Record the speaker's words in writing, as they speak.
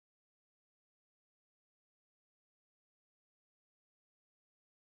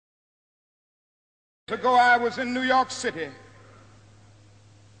Ago, I was in New York City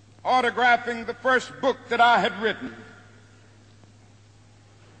autographing the first book that I had written.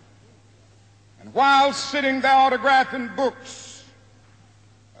 And while sitting there autographing books,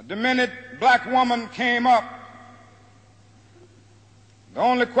 a demented black woman came up. The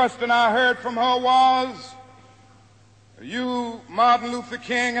only question I heard from her was, "Are you Martin Luther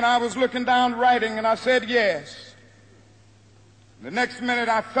King?" And I was looking down writing, and I said, "Yes." The next minute,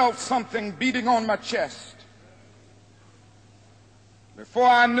 I felt something beating on my chest. Before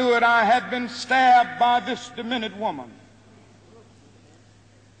I knew it, I had been stabbed by this demented woman.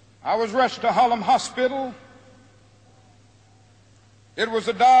 I was rushed to Harlem Hospital. It was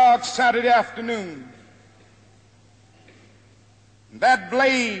a dark Saturday afternoon. That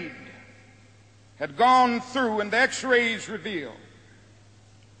blade had gone through, and the x-rays revealed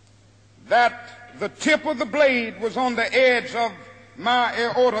that the tip of the blade was on the edge of my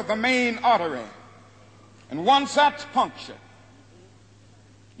aorta, the main artery. And once that's punctured,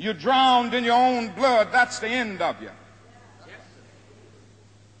 you're drowned in your own blood. That's the end of you.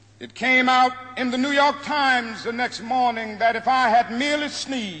 It came out in the New York Times the next morning that if I had merely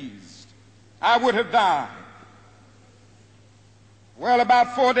sneezed, I would have died. Well,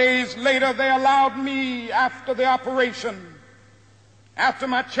 about 4 days later, they allowed me, after the operation, after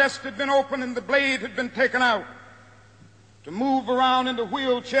my chest had been opened and the blade had been taken out, to move around in the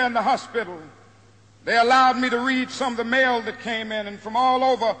wheelchair in the hospital. They allowed me to read some of the mail that came in, and from all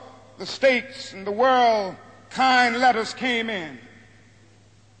over the states and the world, kind letters came in.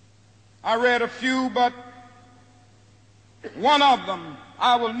 I read a few, but one of them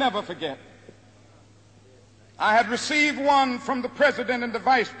I will never forget. I had received one from the president and the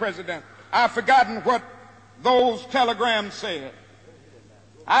vice president. I've forgotten what those telegrams said.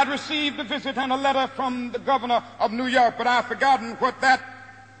 I'd received a visit and a letter from the governor of New York, but I've forgotten what that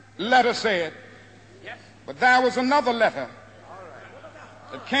letter said. Yes. But there was another letter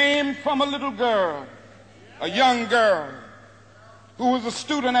that came from a little girl, a young girl, who was a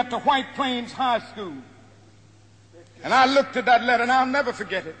student at the White Plains High School. And I looked at that letter, and I'll never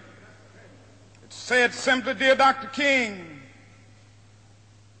forget it. It said simply, "Dear Dr. King,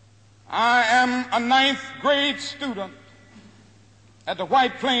 I am a 9th grade student at the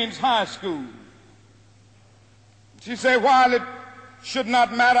White Plains High School." She said, "While it should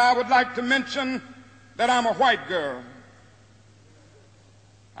not matter, I would like to mention that I'm a white girl.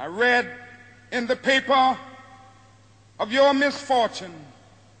 I read in the paper of your misfortune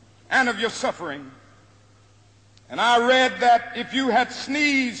and of your suffering. And I read that if you had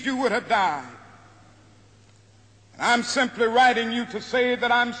sneezed, you would have died. And I'm simply writing you to say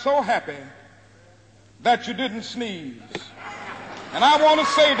that I'm so happy that you didn't sneeze. And I want to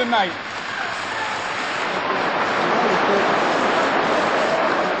say tonight,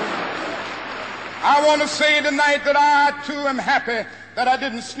 that I too am happy that I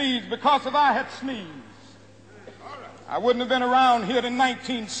didn't sneeze, because if I had sneezed, I wouldn't have been around here in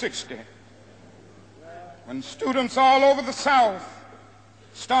 1960 when students all over the South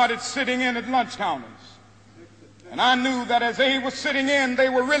started sitting in at lunch counters. And I knew that as they were sitting in, they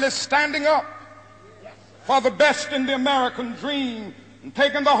were really standing up for the best in the American dream and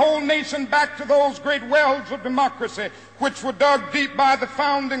taking the whole nation back to those great wells of democracy which were dug deep by the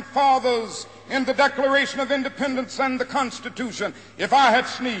founding fathers in the Declaration of Independence and the Constitution. If I had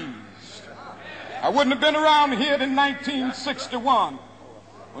sneezed, I wouldn't have been around here in 1961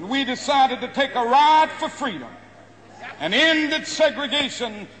 when we decided to take a ride for freedom and ended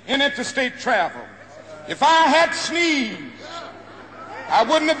segregation in interstate travel. If I had sneezed, I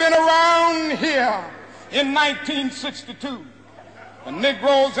wouldn't have been around here in 1962 when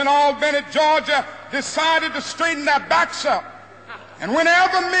Negroes in Albany, Georgia decided to straighten their backs up. And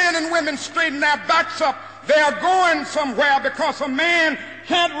whenever men and women straighten their backs up, they are going somewhere, because a man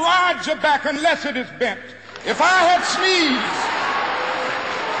can't ride your back unless it is bent. If I had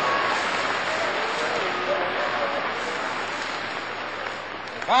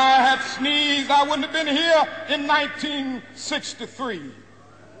sneezed, I wouldn't have been here in 1963.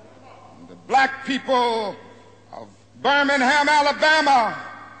 The black people of Birmingham, Alabama,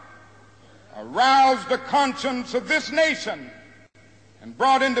 aroused the conscience of this nation and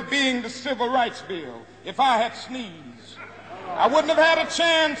brought into being the Civil Rights Bill. If I had sneezed, I wouldn't have had a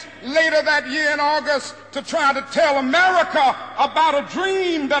chance later that year in August to try to tell America about a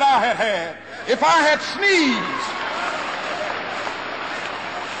dream that I had had. If I had sneezed,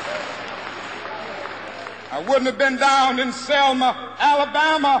 I wouldn't have been down in Selma,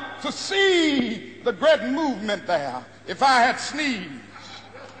 Alabama to see the great movement there. If I had sneezed,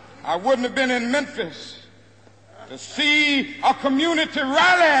 I wouldn't have been in Memphis to see a community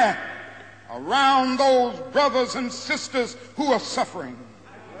rally around those brothers and sisters who are suffering.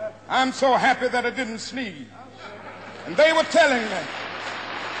 I'm so happy that I didn't sneeze. And they were telling me,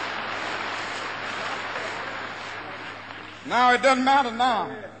 now it doesn't matter now.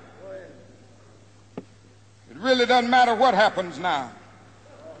 It really doesn't matter what happens now.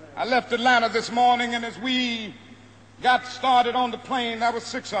 I left Atlanta this morning, and as we got started on the plane, there were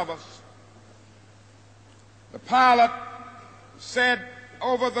 6 of us. The pilot said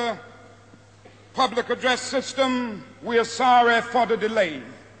over the public address system, "We are sorry for the delay,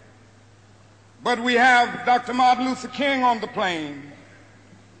 but we have Dr. Martin Luther King on the plane,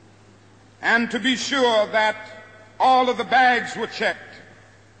 and to be sure that all of the bags were checked,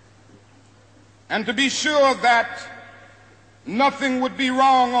 and to be sure that nothing would be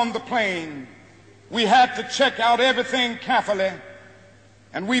wrong on the plane, we had to check out everything carefully,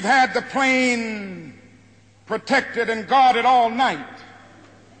 and we've had the plane protected and guarded all night."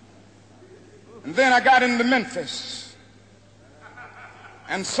 And then I got into Memphis,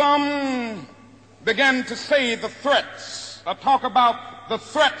 and some began to say the threats, or talk about the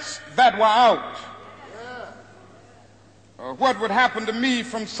threats that were out, or what would happen to me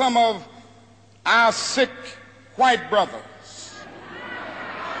from some of our sick white brothers.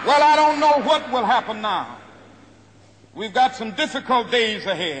 Well, I don't know what will happen now. We've got some difficult days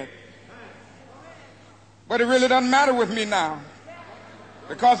ahead. But it really doesn't matter with me now,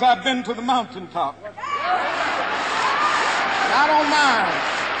 because I've been to the mountaintop. I don't mind.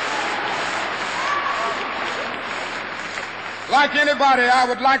 Like anybody, I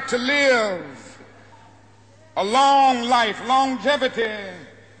would like to live a long life. Longevity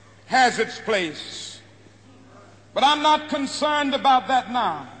has its place. But I'm not concerned about that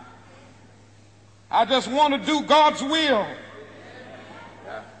now. I just want to do God's will.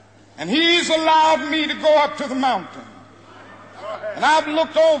 And He's allowed me to go up to the mountain. And I've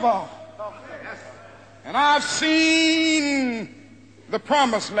looked over, and I've seen the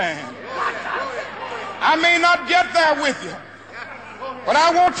promised land. I may not get there with you, but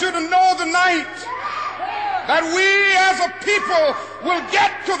I want you to know tonight that we as a people will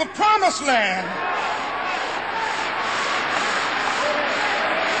get to the promised land.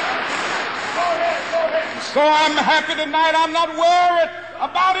 So I'm happy tonight. I'm not worried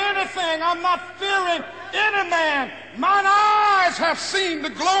about anything. I'm not fearing any man. Mine eyes have seen the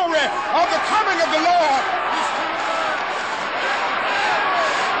glory of the coming of the Lord.